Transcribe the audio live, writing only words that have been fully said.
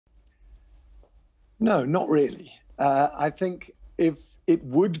No, not really. I think if it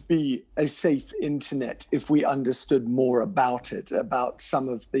would be a safe internet if we understood more about it, about some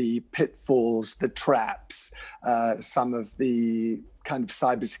of the pitfalls, the traps, some of the kind of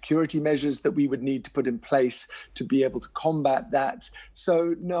cybersecurity measures that we would need to put in place to be able to combat that.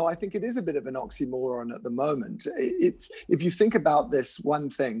 So no, I think it is a bit of an oxymoron at the moment. If you think about this one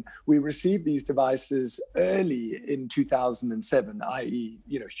thing, we received these devices early in 2007, i.e.,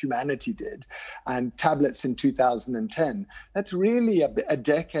 humanity did, and tablets in 2010. That's really a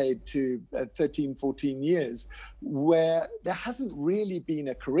decade to 13, 14 years where there hasn't really been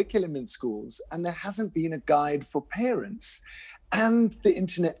a curriculum in schools and there hasn't been a guide for parents. And the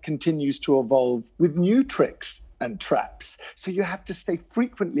internet continues to evolve with new tricks and traps. So you have to stay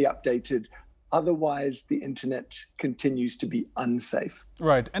frequently updated. Otherwise, the internet continues to be unsafe.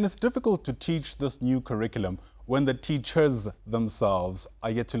 Right. And it's difficult to teach this new curriculum when the teachers themselves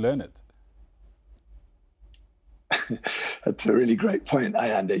are yet to learn it. That's a really great point,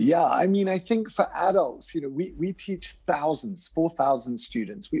 Ayanda. Yeah, I mean, I think for adults, we teach thousands, 4,000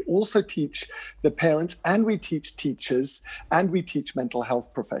 students. We also teach the parents and we teach teachers and we teach mental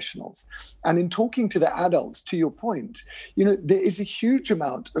health professionals. And in talking to the adults, to your point, there is a huge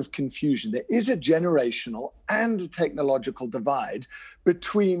amount of confusion. There is a generational and a technological divide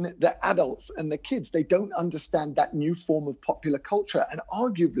between the adults and the kids. They don't understand that new form of popular culture. And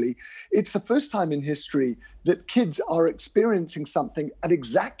arguably, it's the first time in history that kids are experiencing something at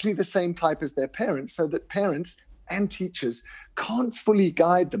exactly the same type as their parents, so that parents and teachers can't fully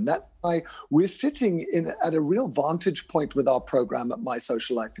guide them. That's why we're sitting at a real vantage point with our program at My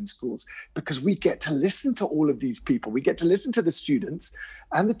Social Life in Schools, because we get to listen to all of these people. We get to listen to the students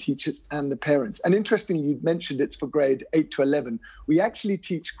and the teachers and the parents. And interestingly, you mentioned it's for grade 8 to 11. We actually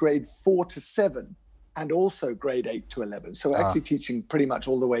teach grade 4 to 7 and also grade 8 to 11. So we're actually teaching pretty much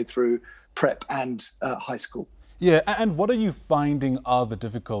all the way through prep and high school. Yeah, and what are you finding are the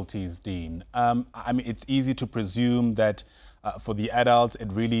difficulties, Dean? I mean, it's easy to presume that for the adults,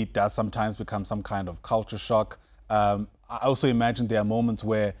 it really does sometimes become some kind of culture shock. I also imagine there are moments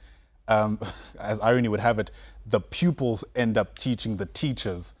where, as irony would have it, the pupils end up teaching the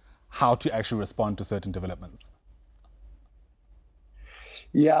teachers how to actually respond to certain developments.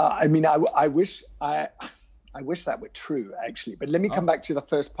 Yeah, I mean, I wish that were true, actually. But let me come back to the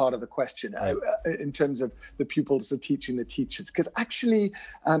first part of the question in terms of the pupils are teaching the teachers, because actually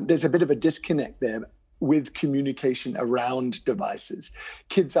there's a bit of a disconnect there with communication around devices.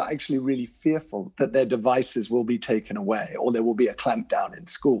 Kids are actually really fearful that their devices will be taken away or there will be a clampdown in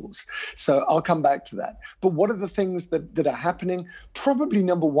schools. So I'll come back to that. But what are the things that are happening? Probably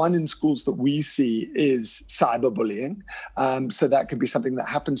number one in schools that we see is cyberbullying. So that could be something that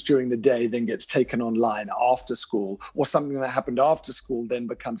happens during the day, then gets taken online after school, or something that happened after school then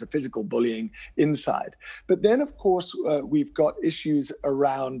becomes a physical bullying inside. But then, of course, we've got issues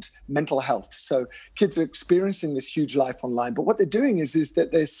around mental health. So kids are experiencing this huge life online, but what they're doing is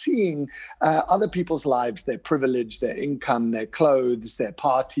that they're seeing other people's lives, their privilege, their income, their clothes, their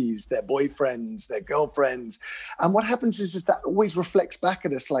parties, their boyfriends, their girlfriends. And what happens is that always reflects back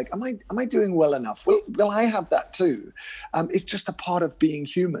at us like, am I doing well enough? Will I have that too? It's just a part of being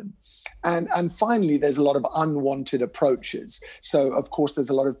human. And finally, there's a lot of unwanted approaches. So, of course, there's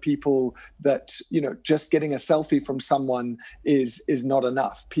a lot of people that, just getting a selfie from someone is not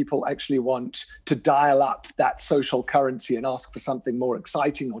enough. People actually want to dial up that social currency and ask for something more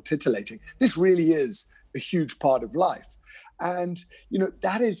exciting or titillating. This really is a huge part of life. And,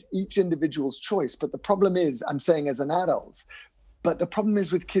 that is each individual's choice. But the problem is, I'm saying as an adult, but the problem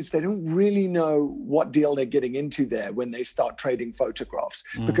is with kids, they don't really know what deal they're getting into there when they start trading photographs,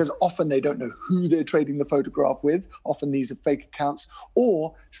 because often they don't know who they're trading the photograph with. Often these are fake accounts,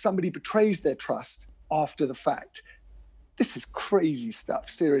 or somebody betrays their trust after the fact. This is crazy stuff.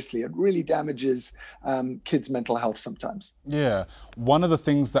 Seriously, it really damages kids' mental health sometimes. Yeah. One of the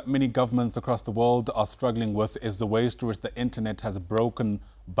things that many governments across the world are struggling with is the ways to which the internet has broken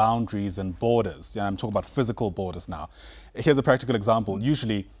boundaries and borders. I'm talking about physical borders now. Here's a practical example.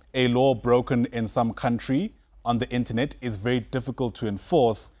 Usually, a law broken in some country on the internet is very difficult to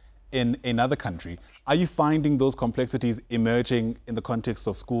enforce in another country. Are you finding those complexities emerging in the context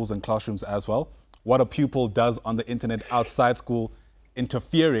of schools and classrooms as well? What a pupil does on the internet outside school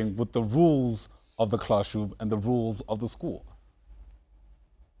interfering with the rules of the classroom and the rules of the school.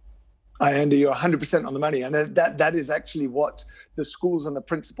 Andy, you're 100% on the money. And that is actually what the schools and the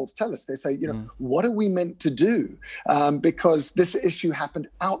principals tell us. They say, what are we meant to do? Because this issue happened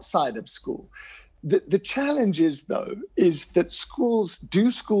outside of school. The challenge is, though, is that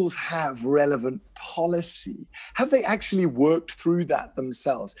schools have relevant policy? Have they actually worked through that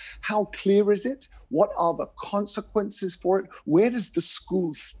themselves? How clear is it? What are the consequences for it? Where does the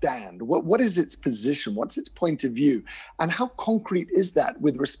school stand? What is its position? What's its point of view? And how concrete is that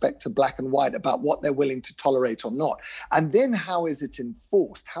with respect to black and white about what they're willing to tolerate or not? And then how is it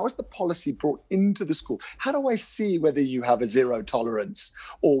enforced? How is the policy brought into the school? How do I see whether you have a zero tolerance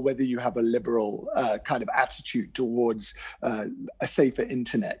or whether you have a liberal kind of attitude towards a safer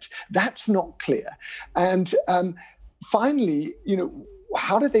internet? That's not clear. And finally,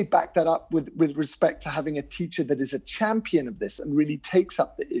 how do they back that up with respect to having a teacher that is a champion of this and really takes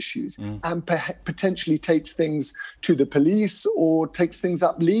up the issues and potentially takes things to the police or takes things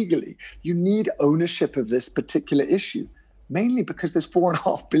up legally? You need ownership of this particular issue, mainly because there's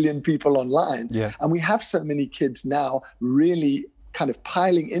 4.5 billion people online. Yeah. And we have so many kids now really kind of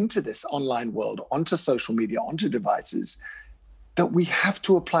piling into this online world, onto social media, onto devices, that we have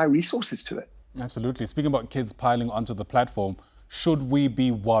to apply resources to it. Absolutely. Speaking about kids piling onto the platform, should we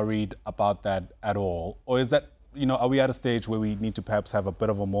be worried about that at all? Or is that, are we at a stage where we need to perhaps have a bit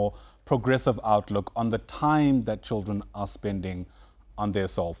of a more progressive outlook on the time that children are spending on their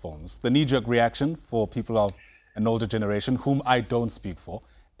cell phones? The knee-jerk reaction for people of an older generation, whom I don't speak for,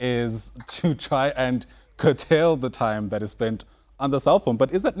 is to try and curtail the time that is spent on the cell phone.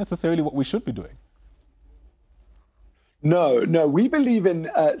 But is that necessarily what we should be doing? No, we believe in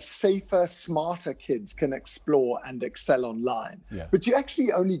safer, smarter kids can explore and excel online. Yeah. But you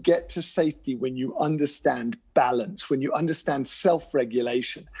actually only get to safety when you understand balance, when you understand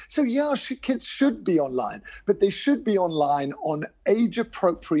self-regulation. So yeah, kids should be online, but they should be online on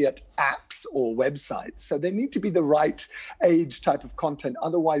age-appropriate apps or websites. So they need to be the right age type of content.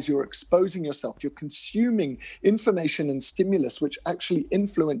 Otherwise, you're exposing yourself. You're consuming information and stimulus, which actually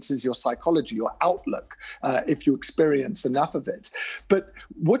influences your psychology, your outlook, if you experience enough of it. But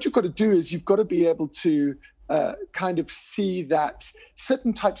what you've got to do is you've got to be able to kind of see that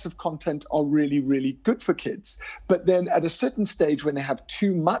certain types of content are really, really good for kids. But then at a certain stage, when they have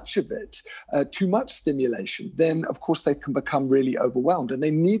too much of it, too much stimulation, then of course they can become really overwhelmed. And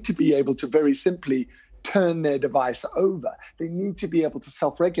they need to be able to very simply turn their device over. They need to be able to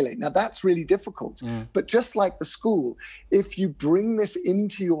self-regulate. Now, that's really difficult. But just like the school, if you bring this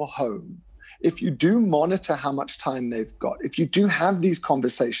into your home, if you do monitor how much time they've got, if you do have these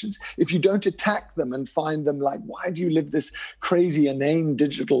conversations, if you don't attack them and find them like, why do you live this crazy, inane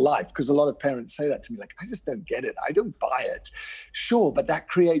digital life? Because a lot of parents say that to me, like, I just don't get it. I don't buy it. Sure, but that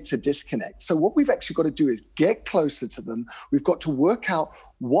creates a disconnect. So what we've actually got to do is get closer to them. We've got to work out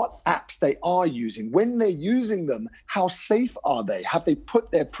what apps they are using. When they're using them, how safe are they? Have they put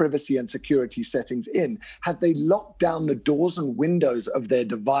their privacy and security settings in? Have they locked down the doors and windows of their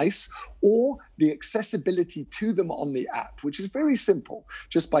device or the accessibility to them on the app, which is very simple.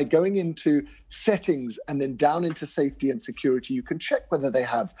 Just by going into settings and then down into safety and security, you can check whether they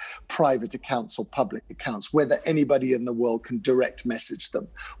have private accounts or public accounts, whether anybody in the world can direct message them,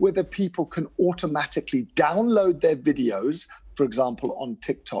 whether people can automatically download their videos, for example, on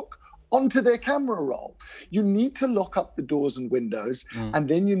TikTok, onto their camera roll. You need to lock up the doors and windows, and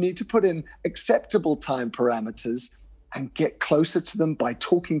then you need to put in acceptable time parameters and get closer to them by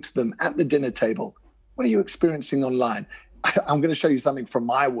talking to them at the dinner table. What are you experiencing online? I'm going to show you something from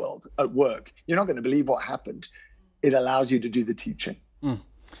my world at work. You're not going to believe what happened. It allows you to do the teaching.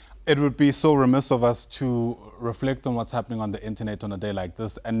 It would be so remiss of us to reflect on what's happening on the internet on a day like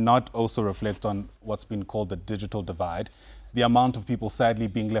this and not also reflect on what's been called the digital divide. The amount of people sadly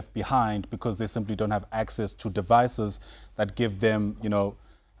being left behind because they simply don't have access to devices that give them,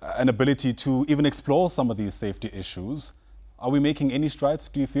 an ability to even explore some of these safety issues. Are we making any strides,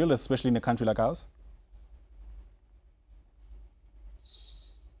 do you feel, especially in a country like ours?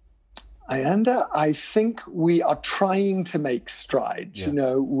 Ayanda, I think we are trying to make strides.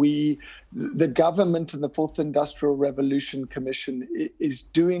 Yeah. The government and the Fourth Industrial Revolution Commission is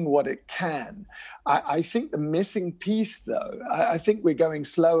doing what it can. I think the missing piece, though, I think we're going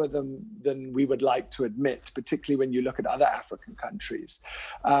slower than we would like to admit, particularly when you look at other African countries.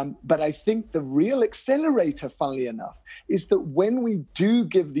 But I think the real accelerator, funnily enough, is that when we do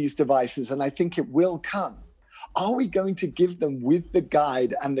give these devices, and I think it will come, are we going to give them with the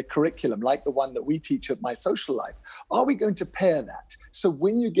guide and the curriculum, like the one that we teach at My Social Life? Are we going to pair that? So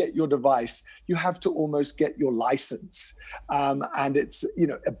when you get your device, you have to almost get your license. And it's,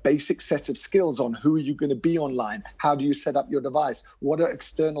 a basic set of skills on who are you going to be online? How do you set up your device? What are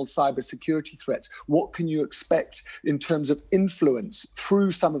external cybersecurity threats? What can you expect in terms of influence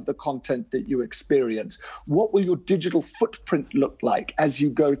through some of the content that you experience? What will your digital footprint look like as you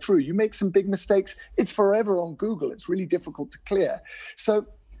go through? You make some big mistakes, it's forever on Google. It's really difficult to clear. So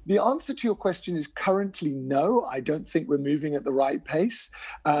the answer to your question is currently no. I don't think we're moving at the right pace.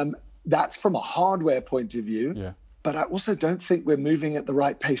 that's from a hardware point of view. Yeah. But I also don't think we're moving at the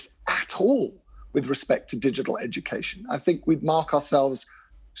right pace at all with respect to digital education. I think we'd mark ourselves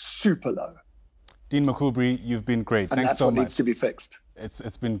super low. Dean McCoubrey, you've been great. And Thanks so much. That's what needs to be fixed.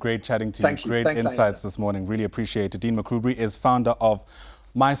 It's been great chatting to you. Thank you. Great Thanks, insights this morning. Really appreciate it. Dean McCoubrey is founder of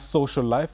My Social Life.